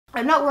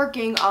I'm not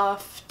working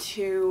off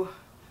too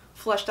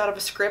fleshed out of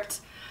a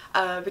script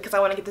because I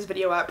want to get this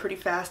video out pretty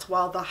fast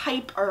while the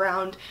hype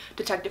around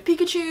Detective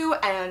Pikachu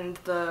and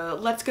the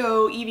Let's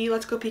Go Eevee,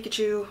 Let's Go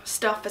Pikachu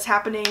stuff is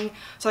happening,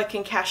 so I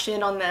can cash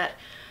in on that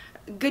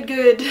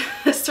good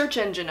search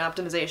engine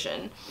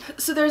optimization.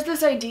 So there's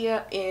this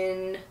idea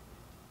in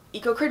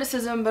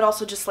eco-criticism, but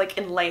also just like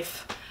in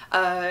life,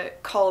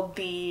 called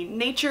the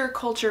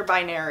nature-culture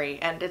binary,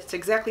 and it's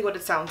exactly what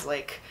it sounds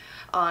like.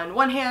 On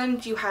one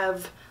hand, you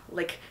have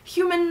like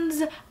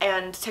humans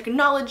and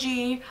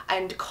technology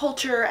and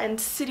culture and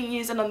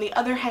cities, and on the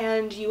other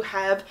hand you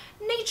have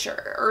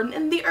nature or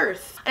in the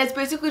earth. And it's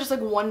basically just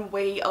like one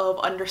way of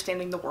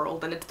understanding the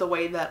world, and it's the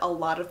way that a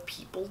lot of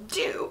people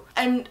do.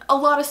 And a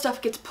lot of stuff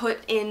gets put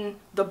in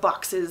the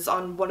boxes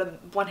on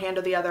one hand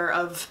or the other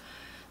of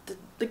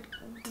the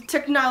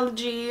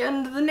technology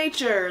and the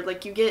nature.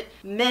 Like, you get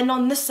men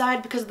on this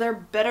side because they're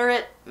better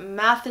at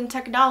math and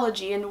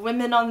technology, and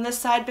women on this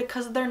side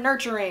because they're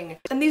nurturing.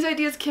 And these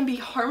ideas can be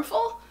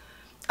harmful.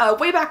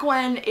 Way back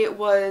when it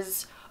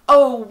was,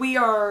 oh, we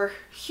are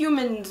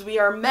humans, we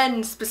are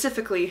men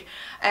specifically,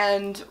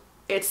 and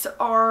it's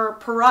our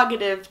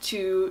prerogative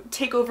to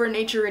take over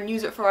nature and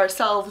use it for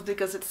ourselves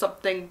because it's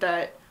something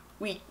that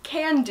we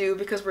can do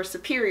because we're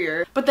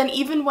superior. But then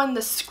even when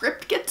the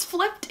script gets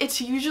flipped, it's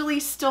usually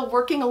still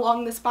working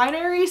along this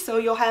binary, so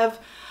you'll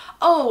have,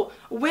 oh,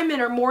 women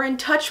are more in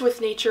touch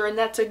with nature and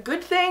that's a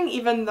good thing,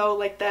 even though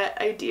like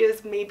that idea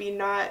is maybe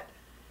not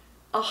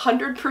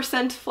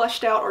 100%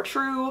 fleshed out or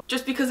true.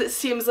 Just because it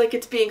seems like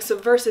it's being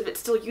subversive, it's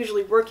still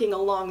usually working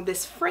along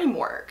this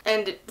framework,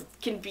 and it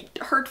can be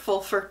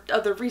hurtful for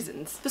other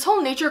reasons. This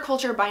whole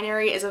nature-culture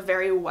binary is a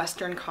very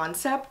Western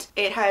concept.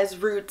 It has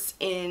roots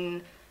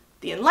in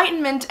the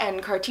Enlightenment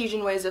and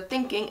Cartesian ways of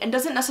thinking, and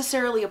doesn't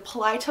necessarily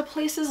apply to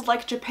places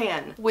like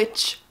Japan,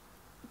 which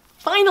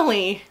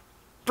finally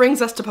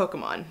brings us to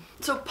Pokemon.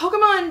 So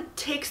Pokemon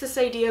takes this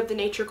idea of the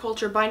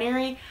nature-culture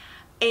binary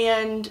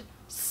and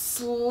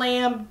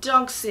slam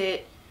dunks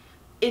it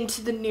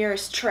into the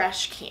nearest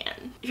trash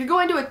can. If you're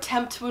going to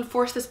attempt to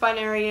enforce this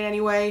binary in any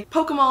way,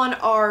 Pokemon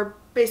are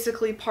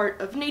basically part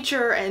of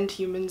nature and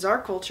humans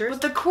are culture.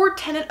 But the core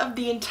tenet of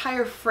the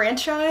entire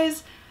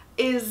franchise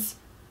is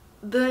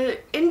the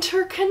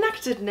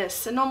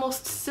interconnectedness and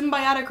almost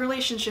symbiotic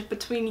relationship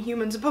between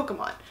humans and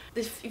Pokemon.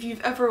 If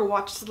you've ever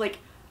watched like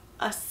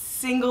a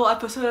single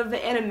episode of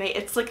the anime,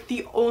 it's like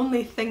the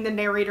only thing the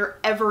narrator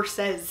ever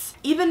says.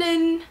 Even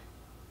in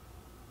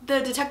the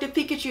Detective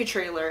Pikachu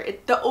trailer,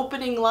 the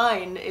opening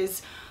line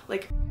is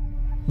like,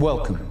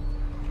 "Welcome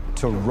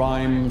to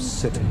Rhyme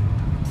City,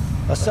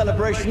 a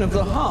celebration of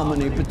the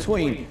harmony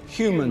between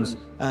humans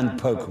and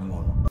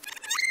Pokemon."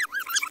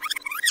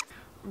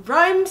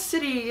 Rhyme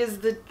City is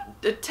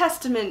a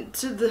testament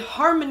to the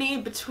harmony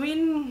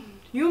between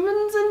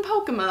humans and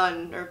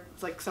Pokemon, or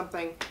like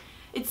something.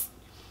 It's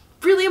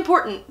really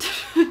important.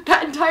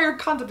 That entire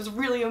concept is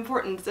really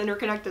important, it's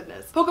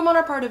interconnectedness. Pokemon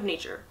are part of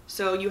nature,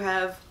 so you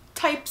have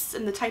types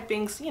and the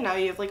typings, you know,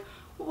 you have like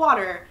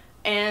water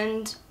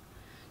and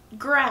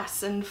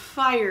grass and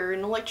fire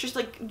and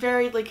electricity, like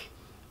very like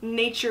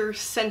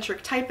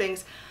nature-centric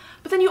typings.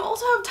 But then you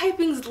also have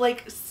typings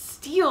like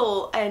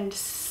steel and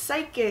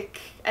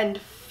psychic and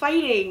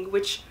fighting,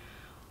 which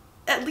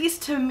at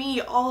least to me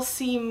all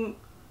seem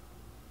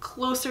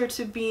closer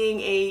to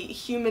being a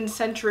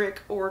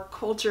human-centric or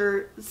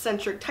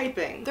culture-centric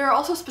typing. There are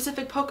also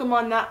specific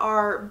Pokemon that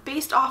are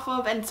based off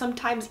of and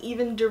sometimes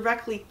even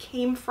directly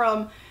came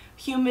from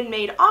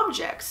human-made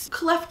objects.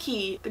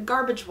 Klefki, the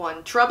garbage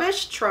one.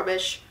 Trubbish,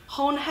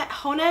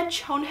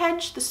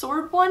 Honedge, the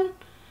sword one.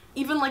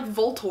 Even like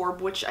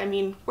Voltorb, which, I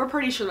mean, we're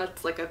pretty sure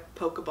that's like a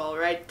Pokeball,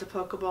 right? The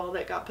Pokeball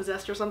that got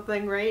possessed or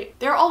something, right?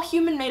 They're all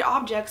human-made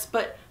objects,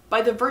 but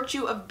by the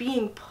virtue of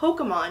being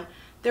Pokemon,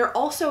 they're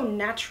also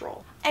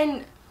natural.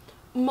 And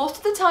most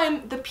of the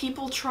time, the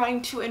people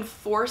trying to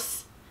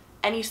enforce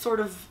any sort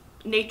of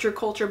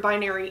nature-culture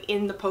binary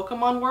in the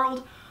Pokemon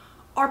world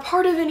are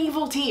part of an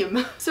evil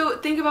team. So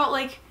think about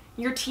like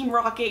your Team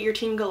Rocket, your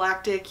Team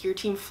Galactic, your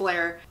Team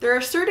Flare. They're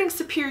asserting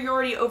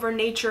superiority over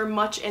nature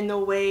much in the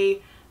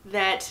way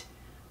that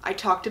I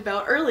talked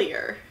about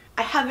earlier.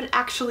 I haven't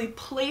actually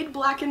played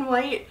Black and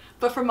White,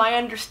 but from my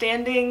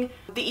understanding,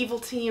 the evil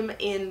team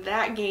in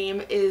that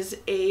game is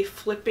a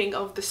flipping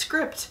of the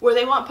script, where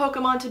they want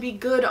Pokemon to be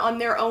good on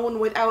their own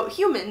without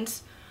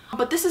humans,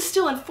 but this is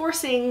still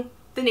enforcing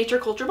the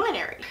nature-culture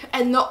binary.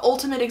 And the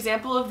ultimate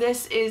example of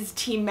this is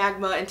Team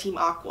Magma and Team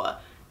Aqua.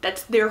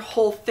 That's their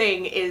whole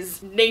thing,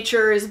 is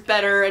nature is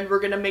better and we're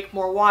gonna make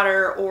more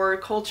water, or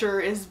culture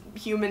is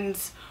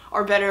humans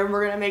are better and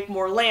we're gonna make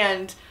more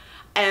land,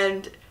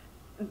 and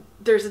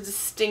there's a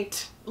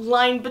distinct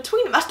line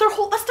between them. That's their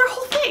whole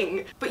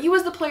thing. But you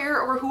as the player,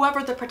 or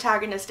whoever the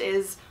protagonist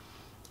is,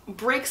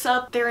 breaks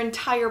up their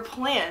entire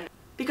plan,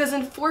 because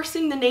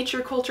enforcing the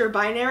nature-culture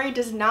binary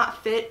does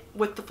not fit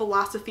with the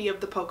philosophy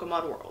of the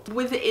Pokemon world.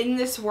 Within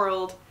this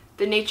world,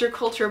 the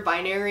nature-culture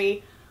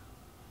binary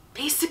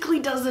basically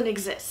doesn't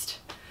exist.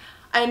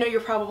 I know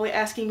you're probably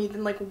asking me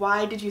then, like,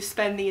 why did you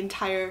spend the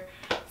entire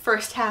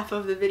first half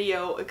of the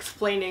video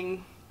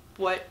explaining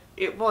what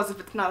it was if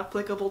it's not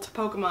applicable to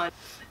Pokemon.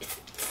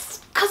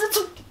 It's 'cause it's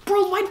a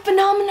worldwide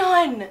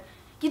phenomenon,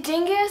 you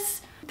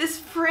dingus! This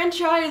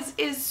franchise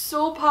is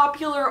so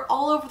popular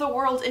all over the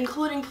world,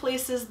 including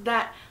places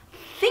that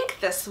think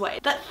this way,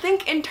 that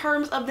think in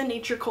terms of the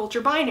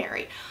nature-culture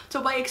binary.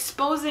 So by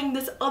exposing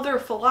this other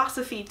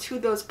philosophy to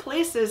those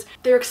places,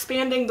 they're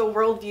expanding the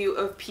worldview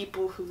of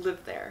people who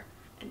live there.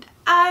 And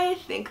I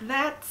think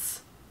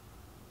that's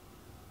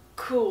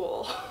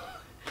cool.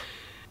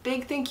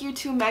 Big thank you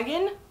to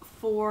Megan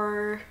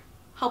for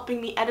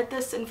helping me edit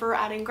this and for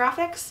adding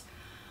graphics.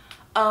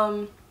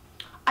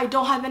 I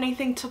don't have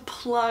anything to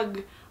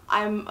plug.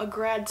 I'm a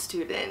grad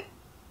student.